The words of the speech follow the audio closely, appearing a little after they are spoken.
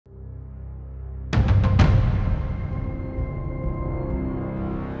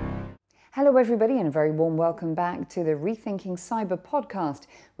Hello everybody and a very warm welcome back to the Rethinking Cyber podcast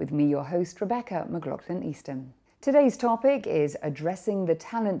with me, your host, Rebecca McLaughlin-Easton. Today's topic is addressing the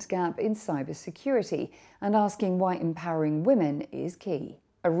talent gap in cybersecurity and asking why empowering women is key.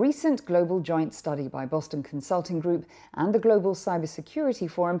 A recent global joint study by Boston Consulting Group and the Global Cybersecurity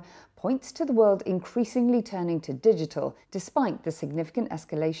Forum points to the world increasingly turning to digital despite the significant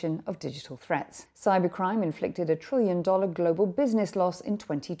escalation of digital threats. Cybercrime inflicted $1 trillion global business loss in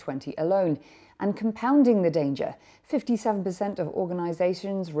 2020 alone. And compounding the danger, 57% of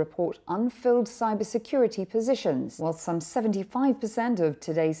organizations report unfilled cybersecurity positions, while some 75% of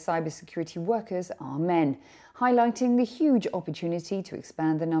today's cybersecurity workers are men, highlighting the huge opportunity to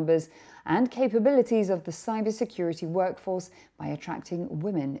expand the numbers and capabilities of the cybersecurity workforce by attracting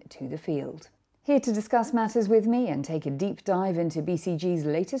women to the field. Here to discuss matters with me and take a deep dive into BCG's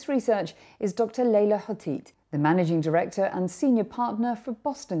latest research is Dr. Leila Hoteit, the Managing Director and Senior Partner for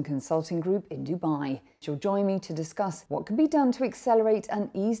Boston Consulting Group in Dubai. She'll join me to discuss what can be done to accelerate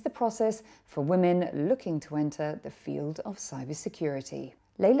and ease the process for women looking to enter the field of cybersecurity.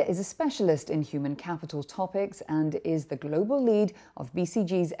 Leila is a specialist in human capital topics and is the global lead of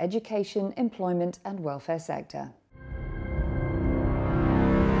BCG's education, employment and welfare sector.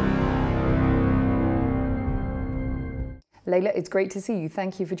 Leila, it's great to see you.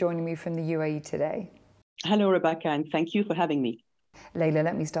 Thank you for joining me from the UAE today. Hello, Rebecca, and thank you for having me. Leila,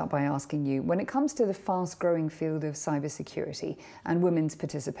 let me start by asking you, when it comes to the fast-growing field of cybersecurity and women's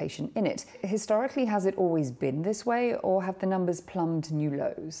participation in it, historically, has it always been this way, or have the numbers plumbed new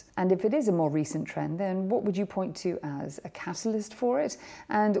lows? And if it is a more recent trend, then what would you point to as a catalyst for it?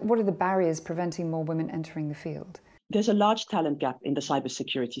 And what are the barriers preventing more women entering the field? There's a large talent gap in the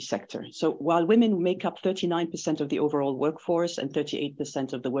cybersecurity sector. So while women make up 39% of the overall workforce and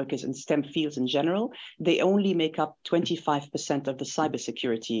 38% of the workers in STEM fields in general, they only make up 25% of the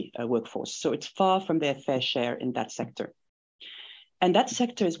cybersecurity workforce. So it's far from their fair share in that sector. And that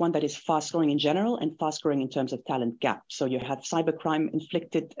sector is one that is fast growing in general and fast growing in terms of talent gap. So you have cybercrime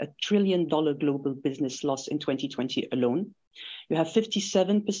inflicted $1 trillion global business loss in 2020 alone. You have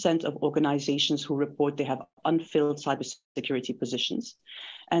 57% of organizations who report they have unfilled cybersecurity positions.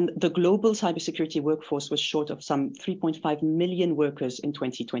 And the global cybersecurity workforce was short of some 3.5 million workers in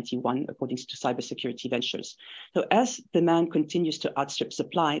 2021, according to Cybersecurity Ventures. So as demand continues to outstrip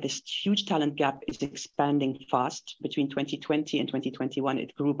supply, this huge talent gap is expanding fast. Between 2020 and 2021,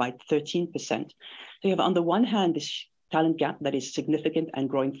 it grew by 13%. So you have, on the one hand, this talent gap that is significant and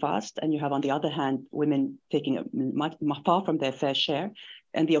growing fast. And you have, on the other hand, women taking far from their fair share.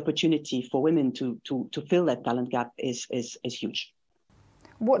 And the opportunity for women to fill that talent gap is huge.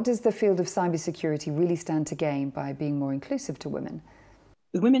 What does the field of cybersecurity really stand to gain by being more inclusive to women?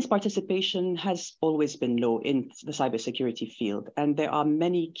 Women's participation has always been low in the cybersecurity field. And there are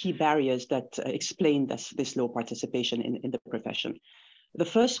many key barriers that explain this low participation in the profession. The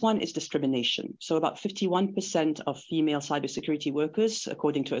first one is discrimination. So about 51% of female cybersecurity workers,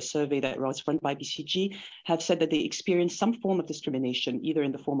 according to a survey that was run by BCG, have said that they experience some form of discrimination, either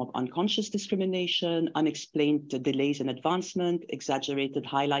in the form of unconscious discrimination, unexplained delays in advancement, exaggerated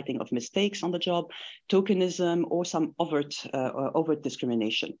highlighting of mistakes on the job, tokenism, or some overt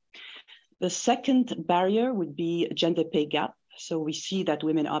discrimination. The second barrier would be gender pay gap. So we see that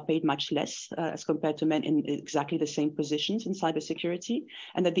women are paid much less as compared to men in exactly the same positions in cybersecurity,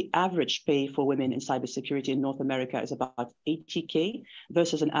 and that the average pay for women in cybersecurity in North America is about 80K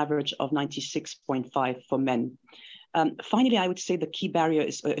versus an average of 96.5 for men. Finally, I would say a key barrier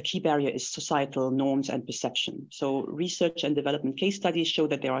is societal norms and perception. So research and development case studies show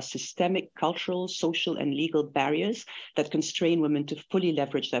that there are systemic, cultural, social, and legal barriers that constrain women to fully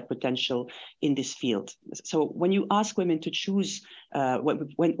leverage their potential in this field. So when you ask women to choose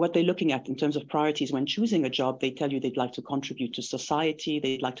what they're looking at in terms of priorities when choosing a job, they tell you they'd like to contribute to society,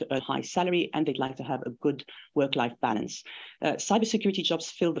 they'd like to earn a high salary, and they'd like to have a good work-life balance. Cybersecurity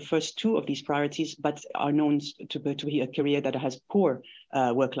jobs fill the first two of these priorities, but are known to be a career that has poor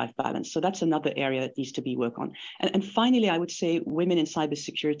work-life balance. So that's another area that needs to be worked on. And finally, I would say women in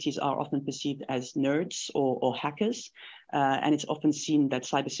cybersecurity are often perceived as nerds or hackers. And it's often seen that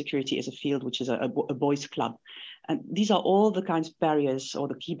cybersecurity is a field which is a boys' club. And these are all the kinds of barriers or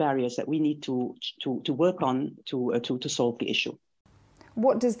the key barriers that we need to work on to solve the issue.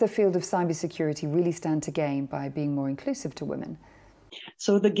 What does the field of cybersecurity really stand to gain by being more inclusive to women?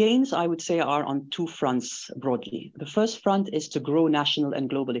 So the gains, I would say, are on two fronts broadly. The first front is to grow national and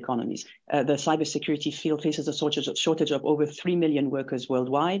global economies. The cybersecurity field faces a shortage of over 3 million workers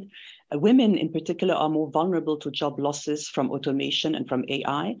worldwide. Women in particular are more vulnerable to job losses from automation and from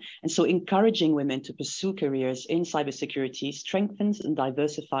AI. And so encouraging women to pursue careers in cybersecurity strengthens and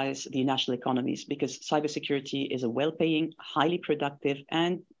diversifies the national economies, because cybersecurity is a well-paying, highly productive,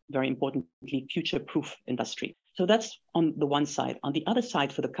 and very importantly, future-proof industry. So that's on the one side. On the other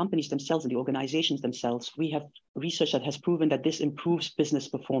side, for the companies themselves and the organizations themselves, we have research that has proven that this improves business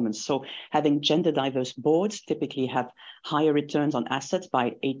performance. So having gender diverse boards typically have higher returns on assets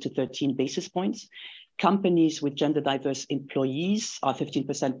by 8 to 13 basis points. Companies with gender diverse employees are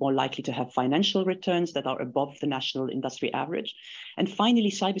 15% more likely to have financial returns that are above the national industry average. And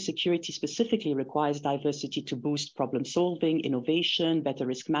finally, cybersecurity specifically requires diversity to boost problem solving, innovation, better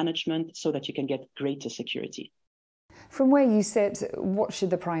risk management, so that you can get greater security. From where you sit, what should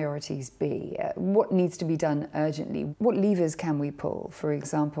the priorities be? What needs to be done urgently? What levers can we pull? For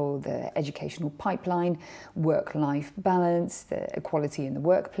example, the educational pipeline, work-life balance, the equality in the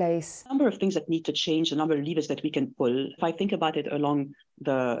workplace. A number of things that need to change, a number of levers that we can pull. If I think about it along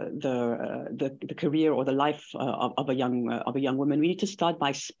the career or the life of a young woman, we need to start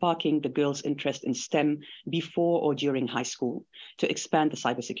by sparking the girls' interest in STEM before or during high school to expand the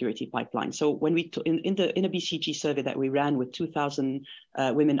cybersecurity pipeline. So when we in a BCG survey that we ran with 2,000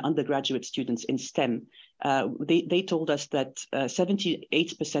 women undergraduate students in STEM, they told us that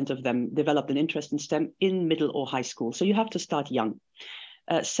 78% of them developed an interest in STEM in middle or high school. So you have to start young.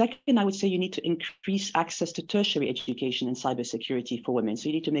 Second, I would say you need to increase access to tertiary education in cybersecurity for women. So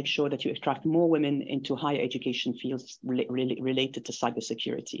you need to make sure that you attract more women into higher education fields related to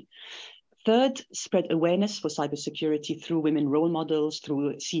cybersecurity. Third, spread awareness for cybersecurity through women role models,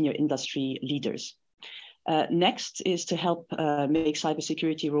 through senior industry leaders. Next is to help make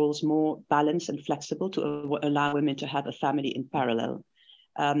cybersecurity roles more balanced and flexible to allow women to have a family in parallel.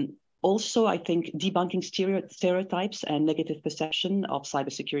 Also, I think debunking stereotypes and negative perception of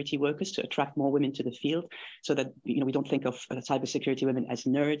cybersecurity workers to attract more women to the field, so that we don't think of cybersecurity women as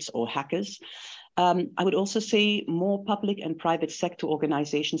nerds or hackers. I would also say more public and private sector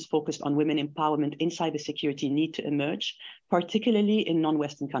organizations focused on women empowerment in cybersecurity need to emerge, particularly in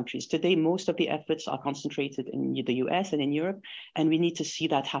non-Western countries. Today, most of the efforts are concentrated in the US and in Europe, and we need to see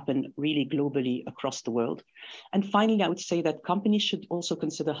that happen really globally across the world. And finally, I would say that companies should also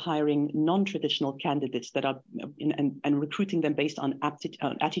consider hiring non-traditional candidates that are and recruiting them based on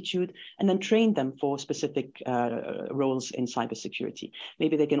attitude, and then train them for specific roles in cybersecurity.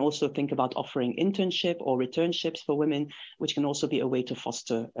 Maybe they can also think about offering internship or returnships for women, which can also be a way to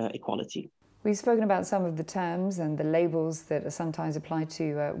foster equality. We've spoken about some of the terms and the labels that are sometimes applied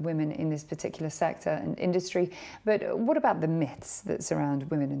to women in this particular sector and industry, but what about the myths that surround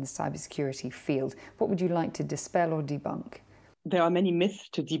women in the cybersecurity field? What would you like to dispel or debunk? There are many myths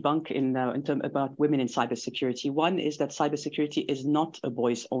to debunk in terms about women in cybersecurity. One is that cybersecurity is not a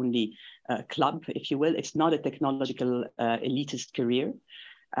boys-only club, if you will. It's not a technological elitist career.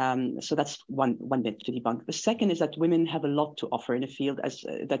 So that's one myth to debunk. The second is that women have a lot to offer in a field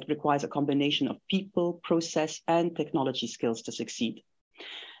that requires a combination of people, process, and technology skills to succeed.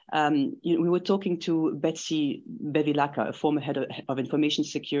 We were talking to Betsy Bevilacqua, a former head of information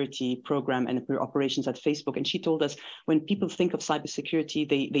security program and operations at Facebook, and she told us when people think of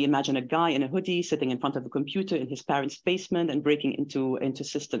cybersecurity, they imagine a guy in a hoodie sitting in front of a computer in his parents' basement and breaking into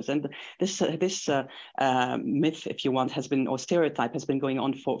systems. And this myth, if you want, or stereotype has been going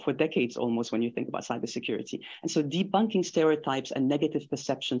on for decades almost when you think about cybersecurity. And so debunking stereotypes and negative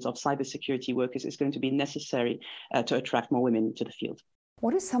perceptions of cybersecurity workers is going to be necessary to attract more women into the field.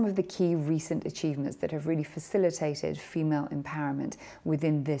 What are some of the key recent achievements that have really facilitated female empowerment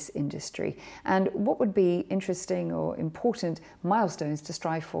within this industry? And what would be interesting or important milestones to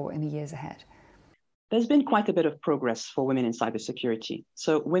strive for in the years ahead? There's been quite a bit of progress for women in cybersecurity.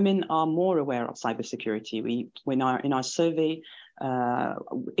 So women are more aware of cybersecurity. In our survey,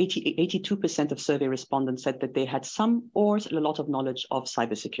 82% of survey respondents said that they had some or a lot of knowledge of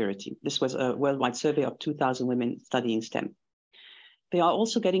cybersecurity. This was a worldwide survey of 2,000 women studying STEM. They are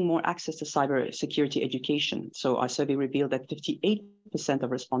also getting more access to cybersecurity education. So our survey revealed that 58%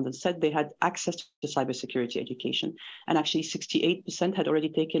 of respondents said they had access to cybersecurity education. And actually 68% had already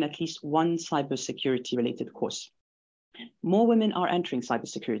taken at least one cybersecurity related course. More women are entering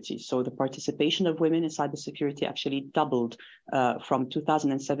cybersecurity. So the participation of women in cybersecurity actually doubled from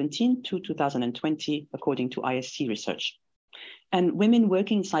 2017 to 2020, according to ISC research. And women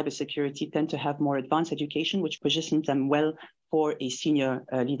working in cybersecurity tend to have more advanced education, which positions them well for a senior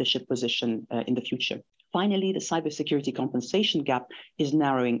leadership position in the future. Finally, the cybersecurity compensation gap is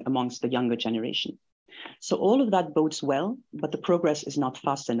narrowing amongst the younger generation. So all of that bodes well, but the progress is not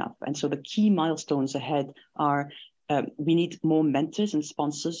fast enough. And so the key milestones ahead are we need more mentors and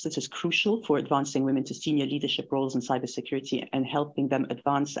sponsors. This is crucial for advancing women to senior leadership roles in cybersecurity and helping them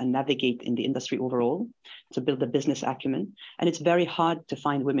advance and navigate in the industry overall to build a business acumen. And it's very hard to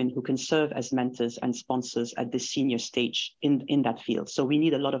find women who can serve as mentors and sponsors at this senior stage in that field. So we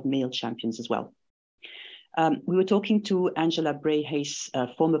need a lot of male champions as well. We were talking to Angela Bray-Hayes,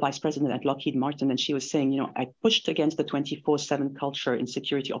 former vice president at Lockheed Martin, and she was saying, I pushed against the 24/7 culture in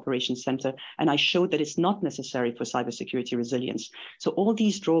Security Operations Center, and I showed that it's not necessary for cybersecurity resilience. So all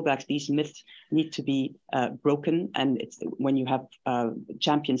these drawbacks, these myths need to be broken, and it's when you have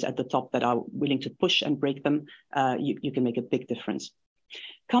champions at the top that are willing to push and break them, you can make a big difference.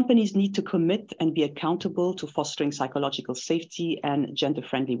 Companies need to commit and be accountable to fostering psychological safety and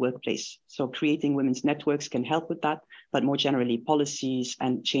gender-friendly workplace. So creating women's networks can help with that, but more generally, policies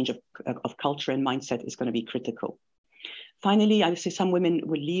and change of culture and mindset is going to be critical. Finally, I would say some women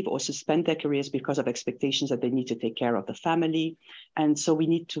will leave or suspend their careers because of expectations that they need to take care of the family. And so we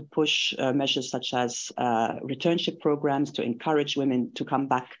need to push measures such as returnship programs to encourage women to come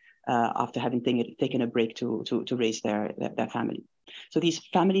back after having taken a break to raise their family. So these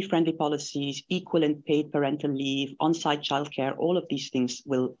family-friendly policies, equal and paid parental leave, on-site childcare, all of these things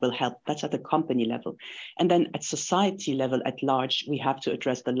will help. That's at the company level. And then at society level at large, we have to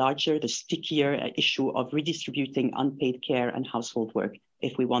address the stickier issue of redistributing unpaid care and household work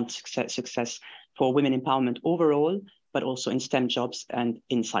if we want success for women empowerment overall, but also in STEM jobs and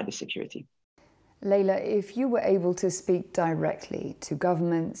in cybersecurity. Leila, if you were able to speak directly to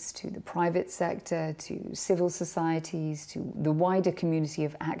governments, to the private sector, to civil societies, to the wider community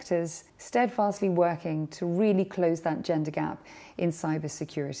of actors, steadfastly working to really close that gender gap in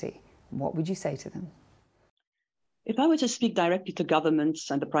cybersecurity, what would you say to them? If I were to speak directly to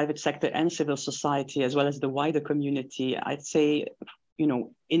governments and the private sector and civil society, as well as the wider community, I'd say,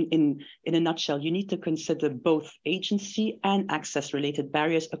 in a nutshell, you need to consider both agency and access related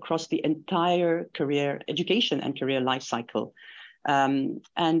barriers across the entire career education and career life cycle.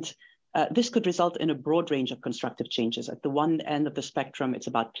 This could result in a broad range of constructive changes. At the one end of the spectrum, it's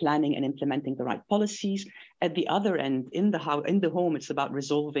about planning and implementing the right policies. At the other end, in the home, it's about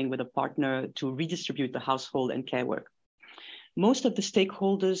resolving with a partner to redistribute the household and care work. Most of the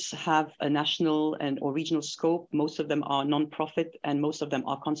stakeholders have a national or regional scope. Most of them are nonprofit, and most of them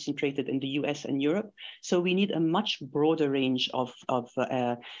are concentrated in the US and Europe. So we need a much broader range of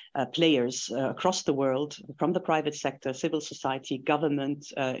players across the world, from the private sector, civil society,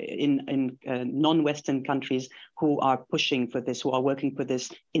 government, in non-Western countries who are pushing for this, who are working for this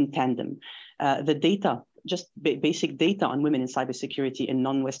in tandem. The data, just basic data on women in cybersecurity in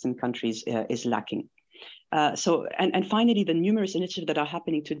non-Western countries is lacking. And finally, the numerous initiatives that are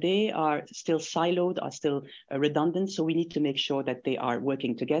happening today are still siloed, are still redundant. So we need to make sure that they are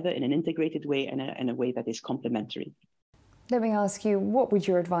working together in an integrated way and in a way that is complementary. Let me ask you, what would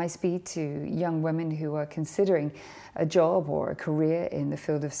your advice be to young women who are considering a job or a career in the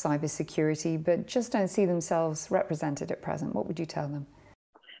field of cybersecurity, but just don't see themselves represented at present? What would you tell them?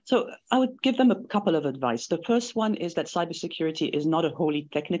 So I would give them a couple of advice. The first one is that cybersecurity is not a wholly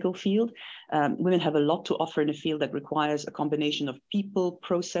technical field. Women have a lot to offer in a field that requires a combination of people,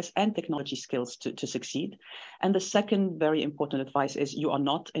 process, and technology skills to succeed. And the second very important advice is you are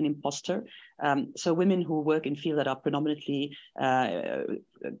not an imposter. So women who work in fields that are predominantly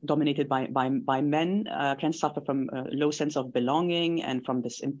dominated by men can suffer from a low sense of belonging and from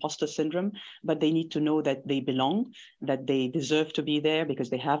this imposter syndrome, but they need to know that they belong, that they deserve to be there because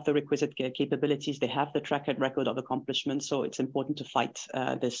they have the requisite capabilities, they have the track record of accomplishment. So it's important to fight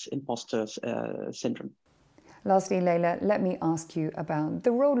this imposter syndrome. Lastly, Leila, let me ask you about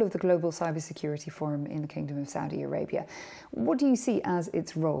the role of the Global Cybersecurity Forum in the Kingdom of Saudi Arabia. What do you see as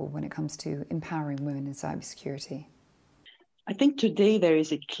its role when it comes to empowering women in cybersecurity? I think today there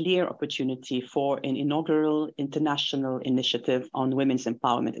is a clear opportunity for an inaugural international initiative on women's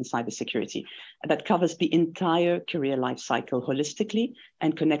empowerment in cybersecurity that covers the entire career life cycle holistically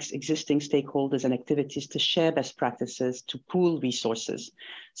and connects existing stakeholders and activities to share best practices, to pool resources.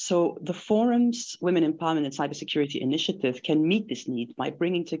 So the forum's Women Empowerment in Cybersecurity initiative can meet this need by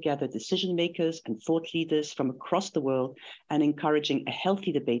bringing together decision makers and thought leaders from across the world and encouraging a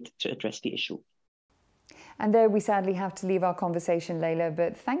healthy debate to address the issue. And there we sadly have to leave our conversation, Leila,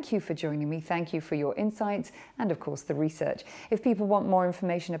 but thank you for joining me. Thank you for your insights and, of course, the research. If people want more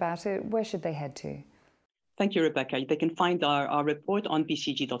information about it, where should they head to? Thank you, Rebecca. They can find our report on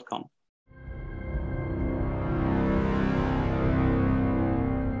bcg.com.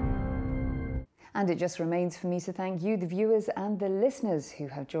 And it just remains for me to thank you, the viewers and the listeners who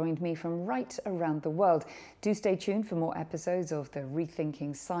have joined me from right around the world. Do stay tuned for more episodes of the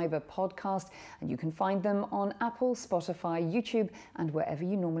Rethinking Cyber podcast, and you can find them on Apple, Spotify, YouTube, and wherever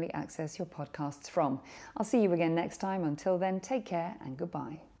you normally access your podcasts from. I'll see you again next time. Until then, take care and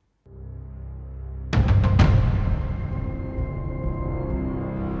goodbye.